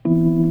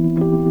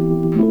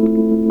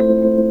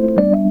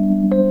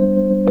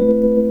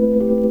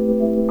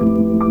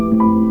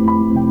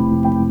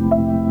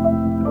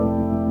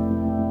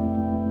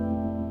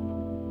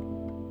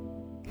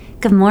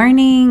Good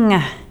morning.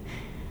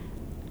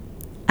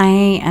 I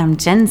am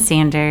Jen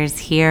Sanders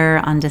here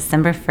on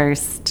December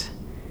 1st,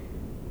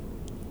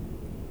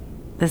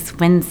 this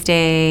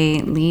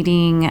Wednesday,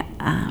 leading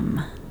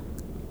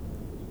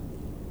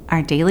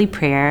our daily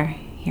prayer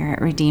here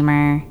at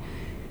Redeemer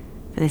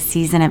for the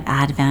season of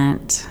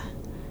Advent,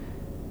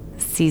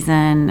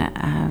 season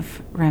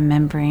of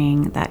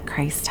remembering that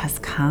Christ has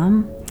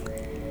come,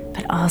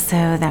 but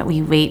also that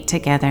we wait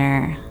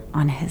together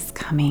on his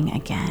coming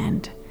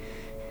again.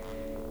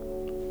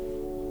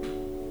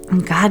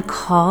 And God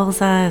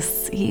calls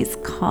us. He's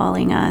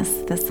calling us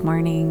this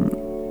morning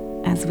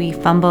as we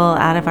fumble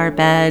out of our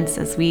beds,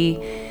 as we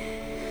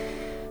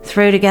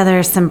throw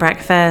together some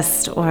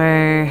breakfast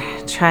or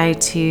try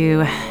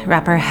to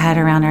wrap our head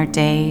around our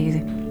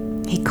day.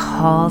 He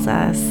calls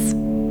us.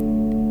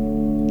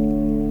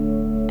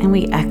 And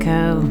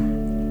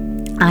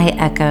I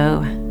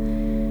echo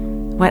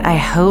what I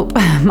hope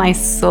my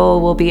soul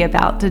will be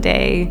about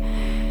today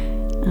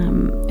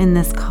in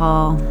this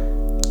call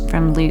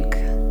from Luke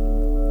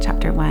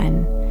chapter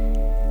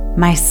 1.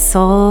 My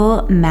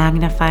soul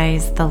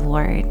magnifies the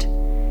Lord,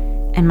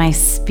 and my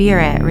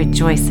spirit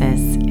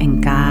rejoices in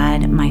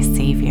God, my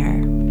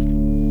Savior.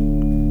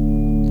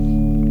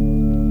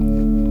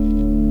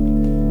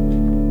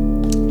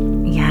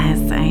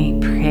 Yes, I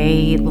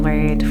pray,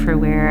 Lord, for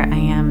where I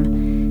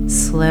am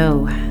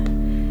slow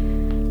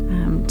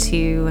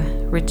to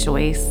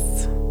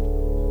rejoice,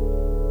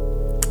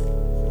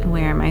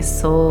 where my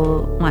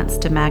soul wants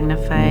to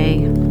magnify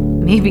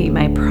maybe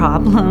my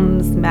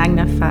problems,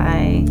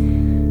 magnify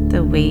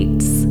the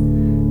weights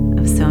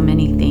of so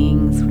many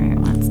things, where it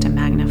wants to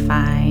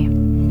magnify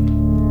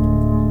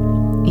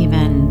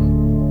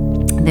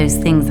even those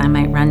things I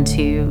might run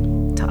to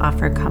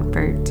offer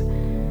comfort.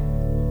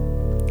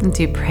 And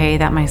to pray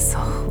that my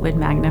soul would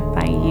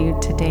magnify you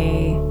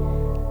today,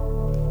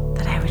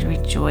 that I would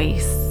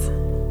rejoice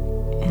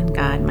in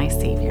God, my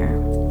Savior.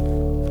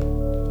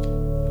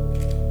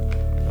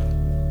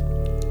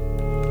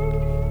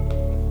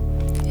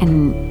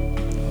 And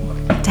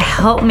to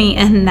help me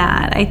in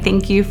that, I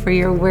thank you for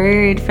your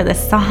word, for the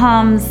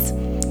Psalms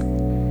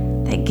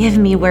that give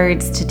me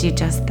words to do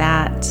just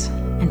that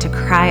and to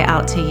cry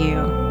out to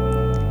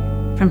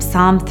you. From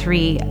Psalm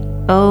 3,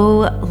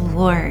 O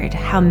Lord,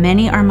 how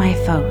many are my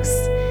foes?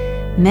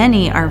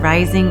 Many are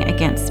rising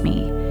against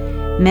me.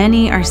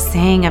 Many are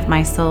saying of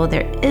my soul,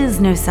 there is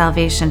no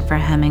salvation for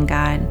him in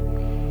God.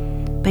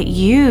 But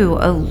you,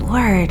 O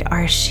Lord,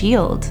 are a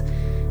shield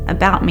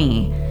about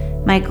me,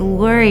 my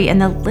glory and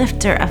the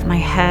lifter of my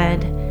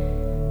head.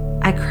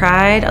 I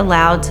cried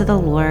aloud to the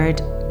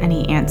Lord, and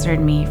he answered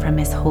me from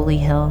his holy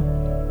hill.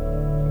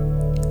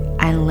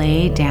 I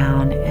lay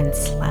down and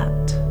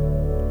slept.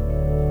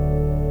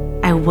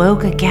 I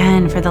woke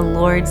again, for the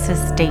Lord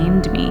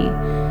sustained me.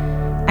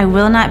 I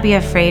will not be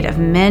afraid of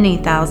many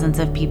thousands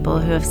of people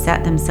who have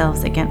set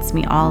themselves against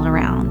me all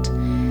around.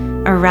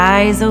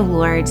 Arise, O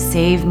Lord,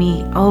 save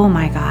me, O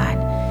my God.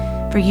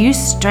 For you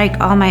strike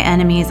all my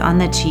enemies on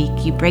the cheek,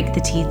 you break the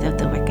teeth of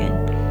the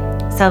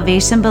wicked.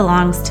 Salvation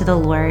belongs to the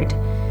Lord.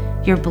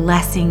 Your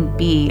blessing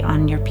be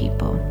on your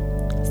people.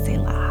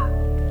 Selah.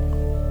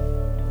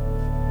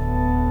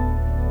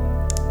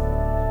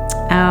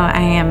 Oh,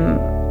 I am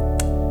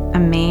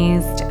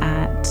amazed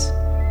at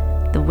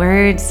the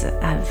words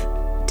of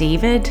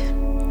David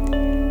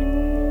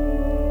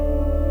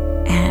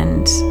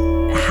and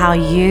how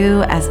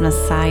you as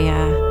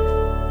Messiah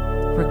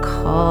were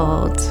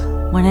called.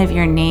 One of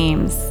your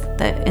names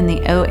that in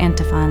the O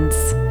antiphons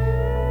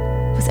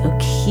was O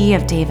Key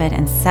of David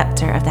and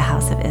Scepter of the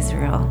house of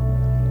Israel.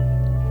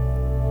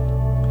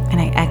 And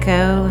I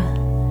echo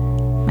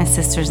my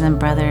sisters and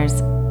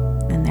brothers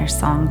in their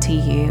song to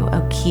you,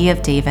 O Key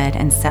of David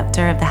and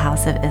Scepter of the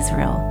house of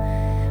Israel.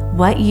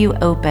 What you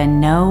open,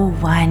 no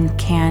one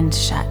can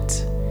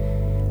shut.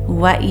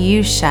 What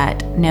you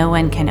shut, no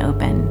one can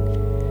open.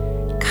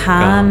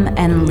 Come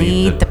and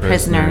lead the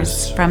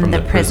prisoners from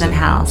the prison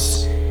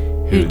house,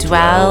 who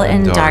dwell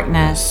in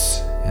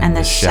darkness and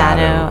the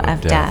shadow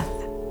of death.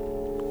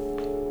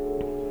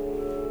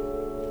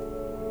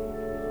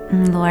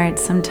 Lord,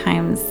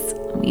 sometimes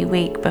we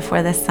wake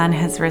before the sun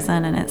has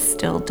risen and it's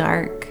still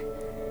dark.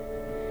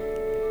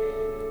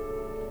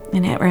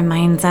 And it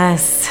reminds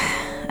us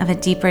of a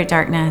deeper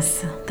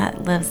darkness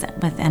that lives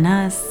within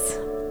us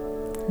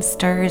and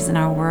stirs in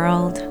our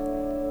world.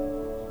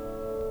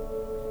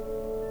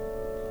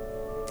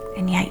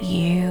 And yet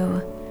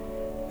you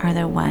are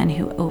the one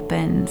who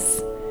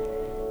opens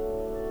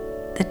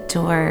the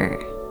door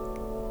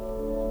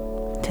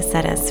to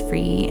set us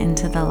free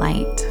into the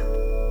light.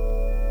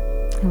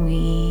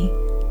 We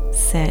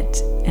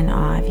sit in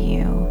awe of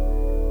you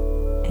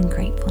in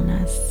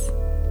gratefulness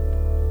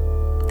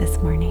this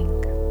morning.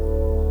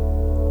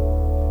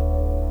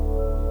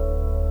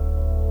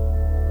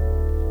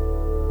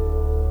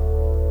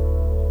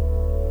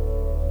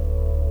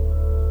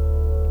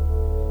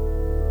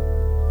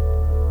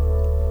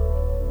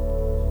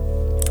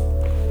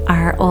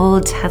 Our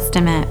Old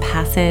Testament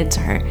passage,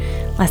 our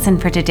lesson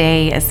for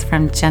today is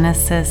from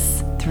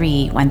Genesis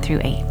 3, 1 through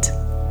 8.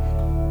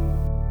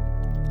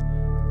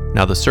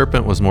 Now the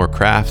serpent was more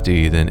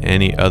crafty than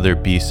any other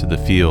beast of the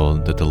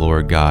field that the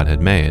Lord God had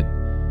made.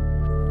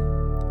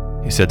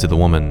 He said to the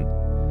woman,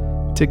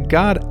 "Did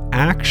God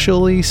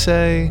actually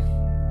say,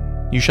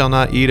 'You shall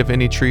not eat of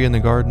any tree in the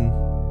garden'?"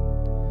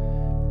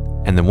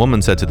 And the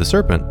woman said to the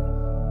serpent,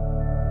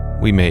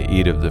 "We may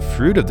eat of the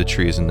fruit of the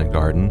trees in the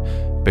garden,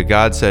 but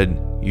God said,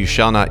 'You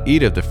shall not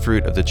eat of the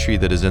fruit of the tree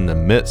that is in the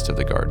midst of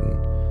the garden,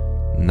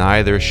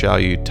 neither shall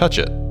you touch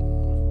it,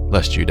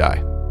 lest you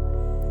die.'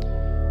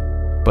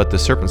 But the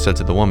serpent said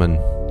to the woman,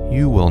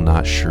 'You will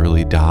not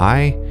surely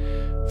die,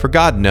 for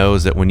God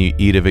knows that when you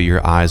eat of it,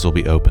 your eyes will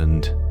be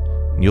opened,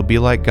 and you'll be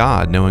like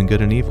God, knowing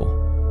good and evil.'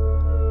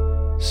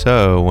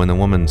 So when the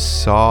woman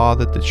saw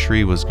that the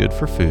tree was good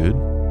for food,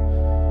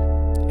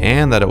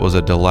 and that it was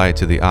a delight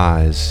to the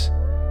eyes,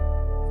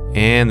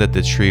 and that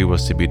the tree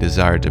was to be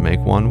desired to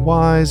make one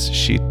wise,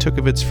 she took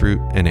of its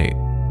fruit and ate.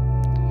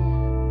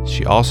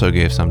 She also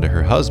gave some to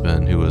her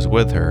husband who was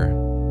with her,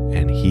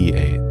 and he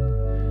ate.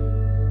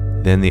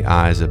 Then the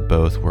eyes of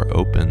both were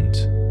opened,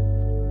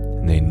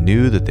 and they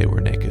knew that they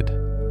were naked.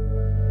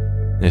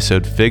 They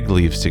sewed fig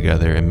leaves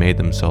together and made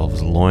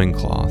themselves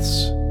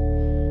loincloths.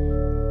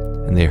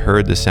 And they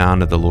heard the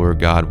sound of the Lord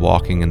God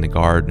walking in the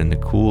garden in the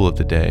cool of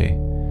the day.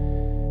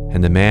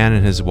 And the man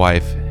and his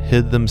wife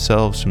hid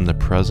themselves from the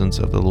presence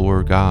of the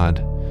Lord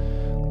God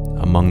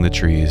among the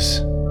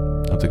trees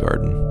of the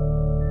garden."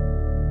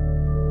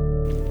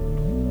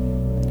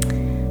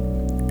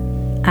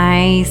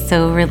 I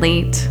so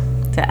relate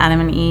to Adam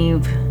and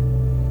Eve.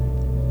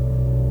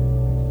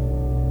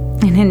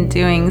 And in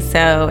doing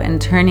so and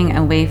turning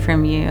away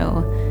from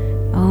you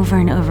over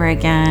and over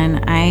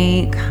again,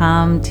 I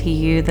come to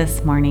you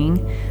this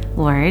morning,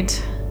 Lord,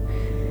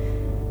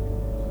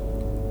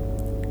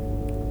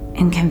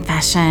 in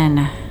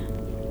confession,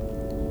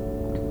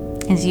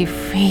 as you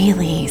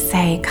freely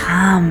say,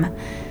 "Come,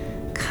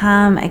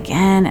 come,"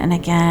 again and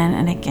again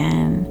and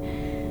again.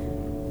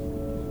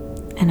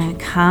 And I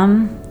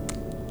come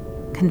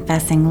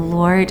confessing,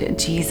 "Lord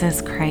Jesus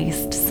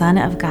Christ, Son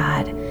of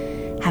God,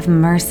 have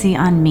mercy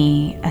on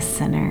me, a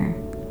sinner."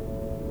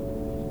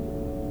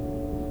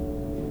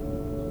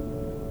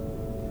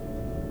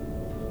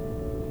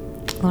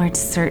 Lord,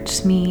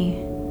 search me,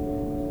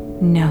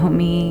 know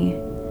me,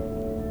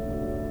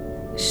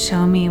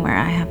 show me where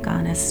I have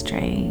gone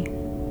astray.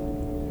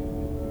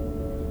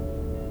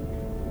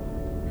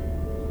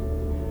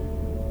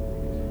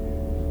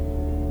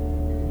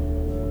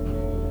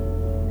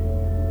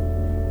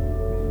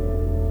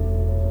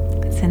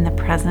 It's in the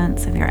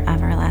presence of your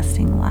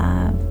everlasting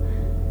love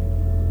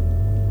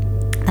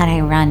that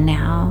I run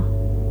now,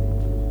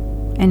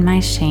 in my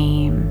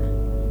shame,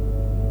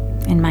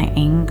 in my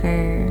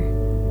anger,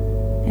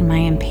 in my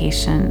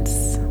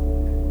impatience,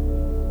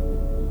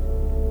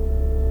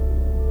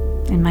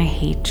 in my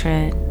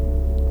hatred.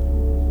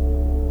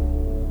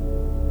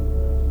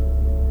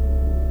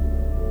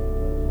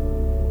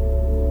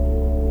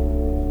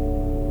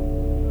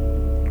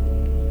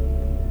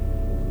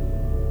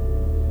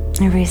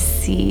 I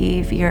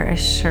receive your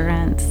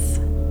assurance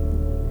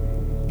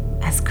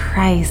as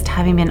Christ,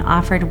 having been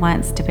offered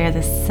once to bear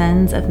the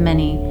sins of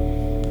many,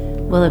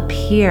 will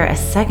appear a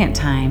second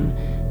time,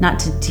 not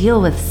to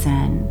deal with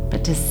sin,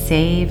 but to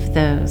save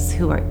those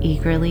who are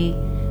eagerly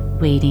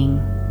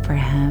waiting for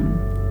him.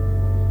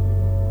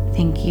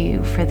 Thank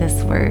you for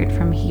this word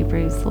from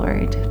Hebrews,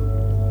 Lord.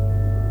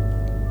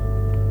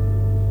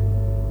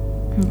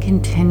 And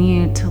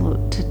continue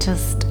to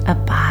just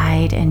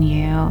abide in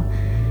you.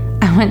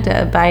 I want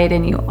to abide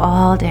in you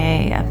all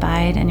day,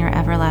 abide in your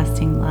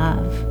everlasting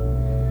love.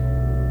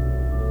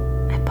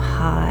 I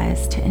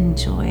pause to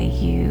enjoy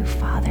you,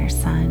 Father,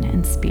 Son,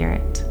 and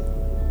Spirit.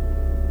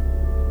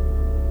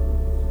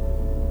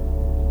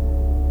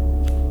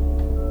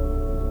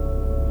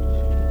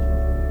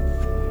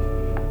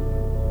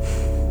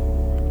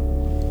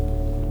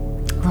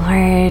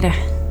 Lord,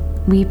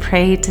 we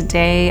pray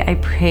today. I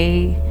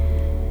pray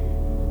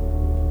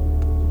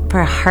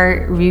for a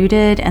heart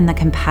rooted in the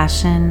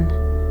compassion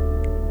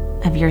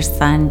of your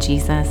Son,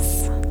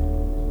 Jesus.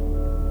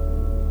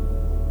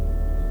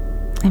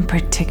 And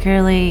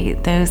particularly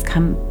those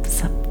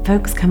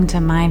folks come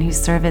to mind who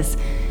serve as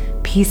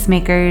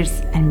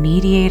peacemakers and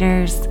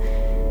mediators,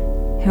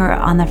 who are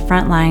on the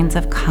front lines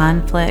of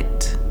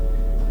conflict.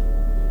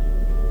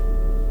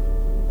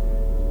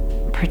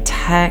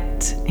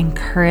 Protect,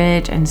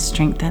 encourage, and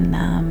strengthen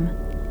them.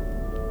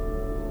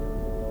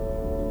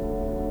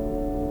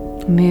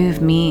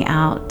 Move me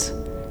out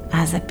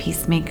as a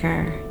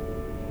peacemaker.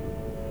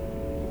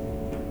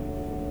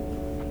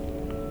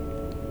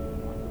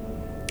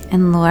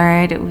 And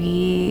Lord,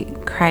 we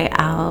cry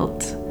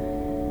out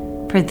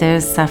for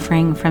those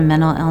suffering from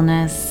mental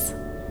illness.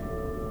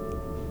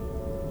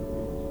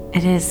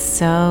 It is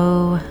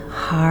so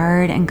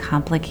hard and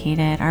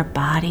complicated. Our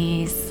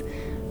bodies,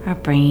 our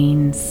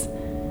brains,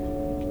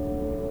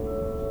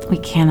 we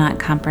cannot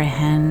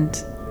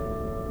comprehend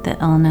the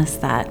illness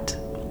that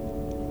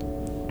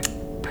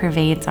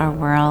pervades our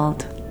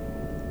world.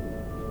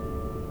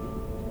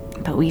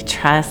 But we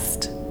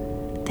trust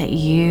that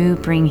you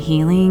bring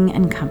healing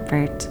and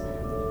comfort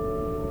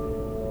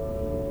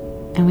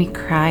And we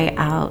cry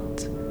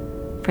out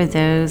for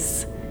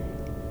those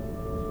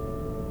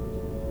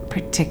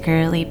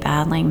particularly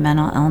battling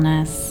mental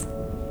illness.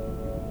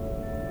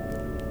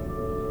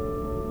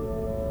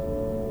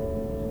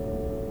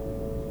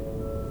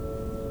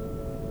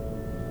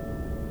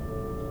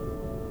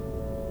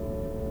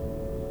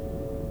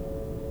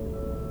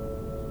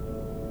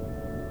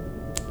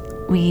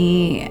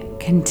 We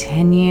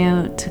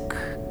continue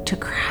to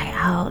cry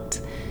out,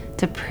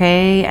 to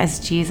pray as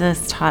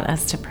Jesus taught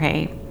us to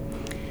pray.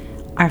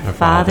 Our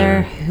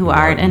Father, who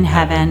art in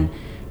heaven,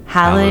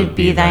 hallowed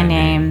be thy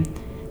name.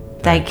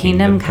 Thy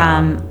kingdom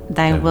come,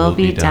 thy will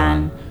be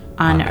done,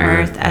 on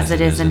earth as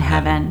it is in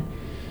heaven.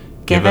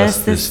 Give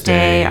us this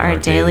day our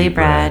daily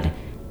bread,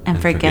 and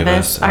forgive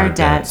us our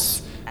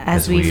debts,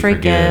 as we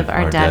forgive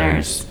our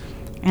debtors.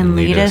 And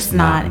lead us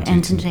not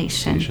into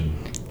temptation,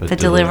 but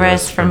deliver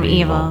us from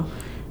evil.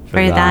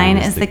 For thine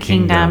is the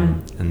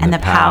kingdom, and the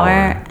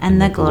power,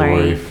 and the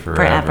glory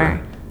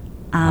forever.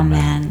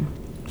 Amen.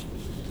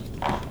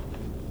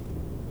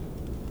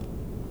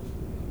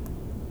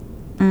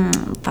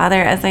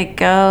 Father, as we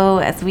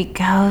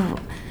go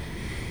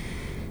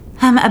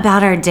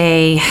about our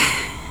day,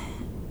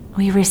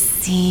 we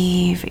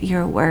receive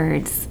your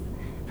words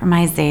from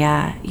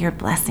Isaiah, your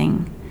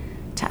blessing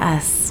to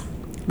us.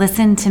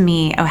 Listen to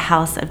me, O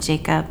house of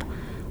Jacob,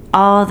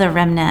 all the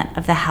remnant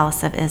of the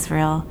house of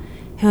Israel,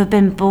 who have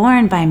been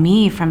born by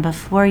me from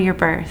before your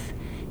birth,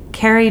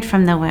 carried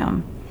from the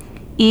womb.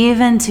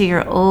 Even to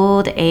your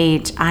old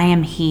age I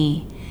am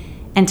he,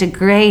 and to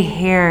gray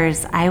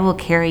hairs I will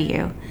carry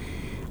you.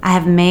 I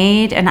have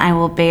made and I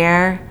will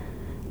bear,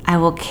 I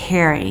will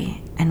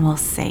carry and will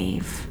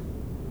save.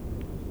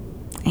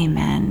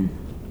 Amen.